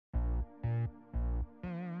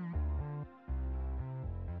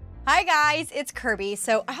Hi guys, it's Kirbie.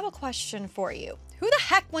 So I have a question for you. Who the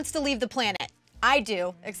heck wants to leave the planet? I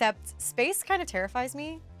do, except space kind of terrifies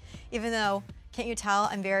me, even though, can't you tell,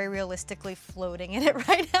 I'm very realistically floating in it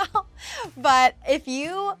right now. But if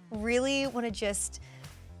you really want to just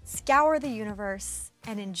scour the universe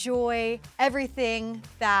and enjoy everything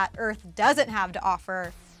that Earth doesn't have to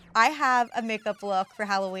offer, I have a makeup look for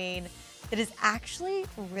Halloween that is actually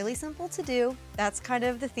really simple to do. That's kind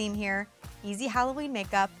of the theme here. Easy Halloween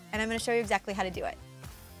makeup, and I'm gonna show you exactly how to do it.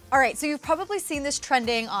 All right, so you've probably seen this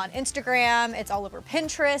trending on Instagram, it's all over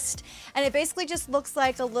Pinterest, and it basically just looks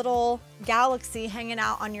like a little galaxy hanging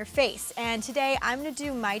out on your face. And today I'm gonna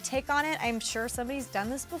do my take on it. I'm sure somebody's done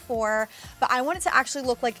this before, but I want it to actually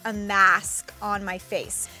look like a mask on my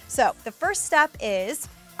face. So the first step is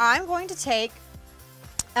I'm going to take,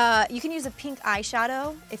 you can use a pink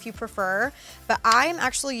eyeshadow if you prefer, but I'm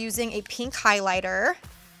actually using a pink highlighter.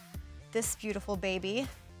 This beautiful baby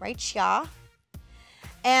right here.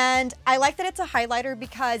 And I like that it's a highlighter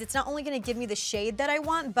because it's not only gonna give me the shade that I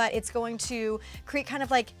want, but it's going to create kind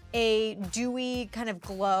of like a dewy kind of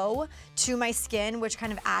glow to my skin, which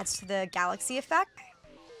kind of adds to the galaxy effect.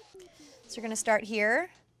 So you're gonna start here.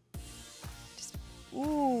 Just,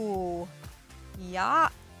 ooh, yeah,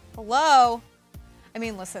 hello. I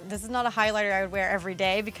mean, listen, this is not a highlighter I would wear every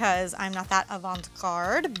day because I'm not that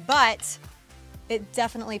avant-garde, but it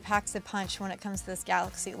definitely packs a punch when it comes to this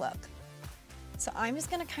galaxy look. So I'm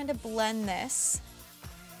just gonna kind of blend this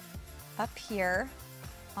up here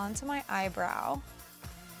onto my eyebrow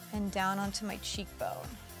and down onto my cheekbone.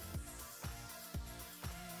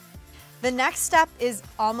 The next step is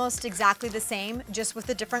almost exactly the same, just with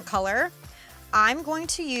a different color. I'm going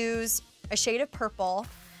to use a shade of purple.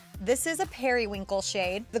 This is a periwinkle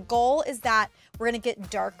shade. The goal is that we're gonna get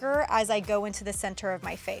darker as I go into the center of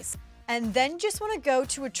my face. And then just wanna go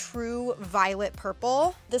to a true violet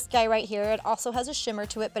purple. This guy right here, it also has a shimmer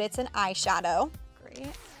to it, but it's an eyeshadow. Great.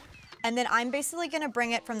 And then I'm basically gonna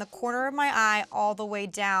bring it from the corner of my eye all the way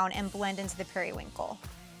down and blend into the periwinkle.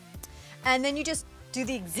 And then you just do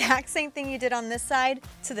the exact same thing you did on this side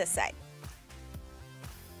to this side.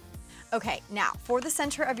 Okay, now for the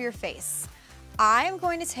center of your face, I'm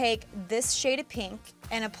going to take this shade of pink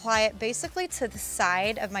and apply it basically to the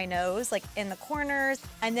side of my nose, like in the corners.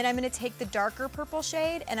 And then I'm gonna take the darker purple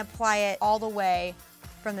shade and apply it all the way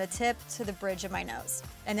from the tip to the bridge of my nose.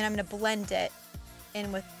 And then I'm gonna blend it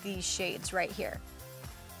in with these shades right here.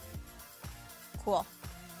 Cool.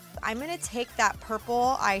 I'm gonna take that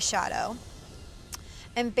purple eyeshadow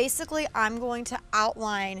and basically I'm going to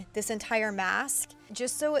outline this entire mask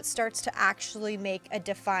just so it starts to actually make a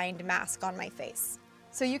defined mask on my face.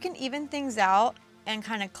 So you can even things out and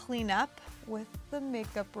kind of clean up with the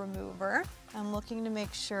makeup remover. I'm looking to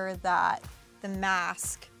make sure that the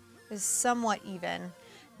mask is somewhat even.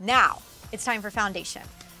 Now, it's time for foundation.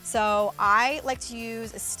 So I like to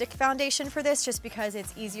use a stick foundation for this just because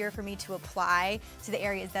it's easier for me to apply to the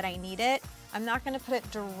areas that I need it. I'm not gonna put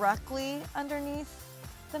it directly underneath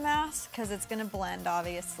the mask because it's gonna blend,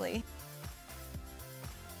 obviously.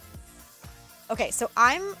 Okay, so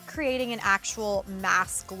I'm creating an actual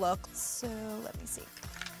mask look. So let me see.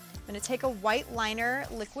 I'm gonna take a white liner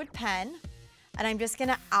liquid pen and I'm just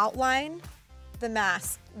gonna outline the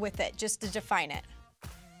mask with it just to define it.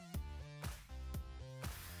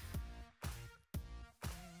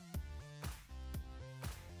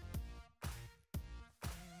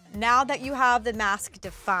 Now that you have the mask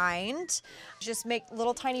defined, just make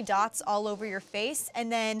little tiny dots all over your face,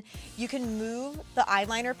 and then you can move the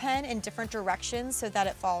eyeliner pen in different directions so that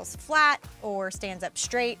it falls flat or stands up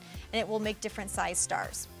straight, and it will make different size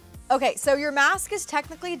stars. Okay, so your mask is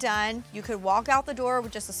technically done. You could walk out the door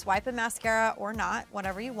with just a swipe of mascara or not,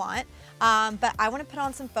 whatever you want. But I wanna put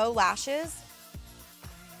on some faux lashes.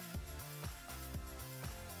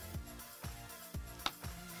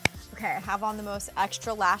 Okay, I have on the most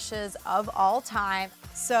extra lashes of all time.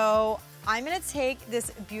 So I'm gonna take this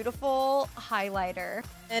beautiful highlighter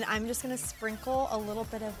and I'm just gonna sprinkle a little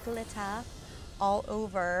bit of glitter all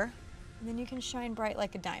over. And then you can shine bright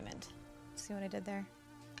like a diamond. See what I did there?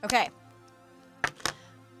 Okay.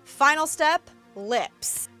 Final step,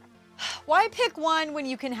 lips. Why pick one when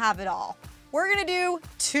you can have it all? We're gonna do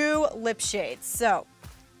 2 lip shades. So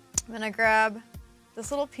I'm gonna grab this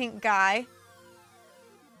little pink guy.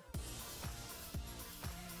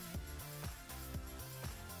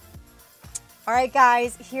 All right,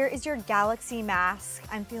 guys, here is your galaxy mask.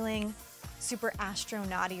 I'm feeling super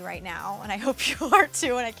astronauty right now, and I hope you are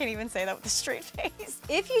too, and I can't even say that with a straight face.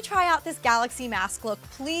 If you try out this galaxy mask look,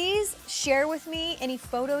 please share with me any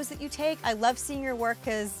photos that you take. I love seeing your work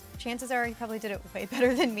because chances are you probably did it way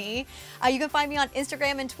better than me. You can find me on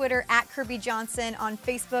Instagram and Twitter at Kirbie Johnson, on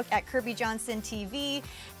Facebook at Kirbie Johnson TV,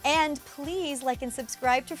 and please like and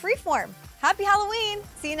subscribe to Freeform. Happy Halloween!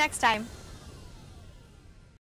 See you next time.